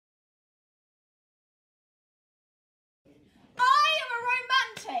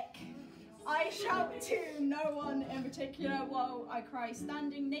I shout to no one in particular while I cry,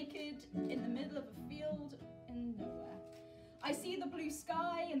 standing naked in the middle of a field in nowhere. I see the blue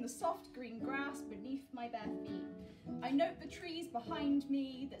sky and the soft green grass beneath my bare feet. I note the trees behind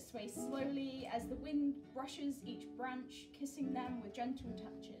me that sway slowly as the wind brushes each branch, kissing them with gentle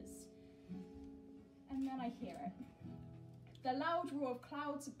touches. And then I hear it. The loud roar of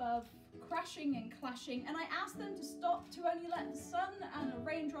clouds above, crashing and clashing, and I ask them to stop, to only let the sun and a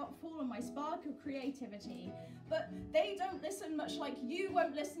raindrop fall on my spark of creativity. But they don't listen, much like you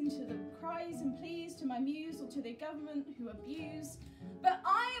won't listen to the cries and pleas to my muse or to the government who abuse. But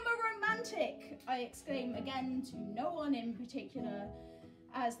I am a romantic, I exclaim again to no one in particular,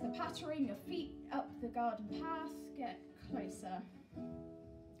 as the pattering of feet up the garden path get closer.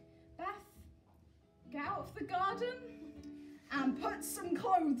 Beth, get out of the garden and put some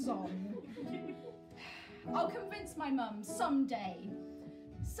clothes on. I'll convince my mum someday,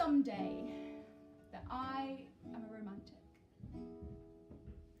 that I am a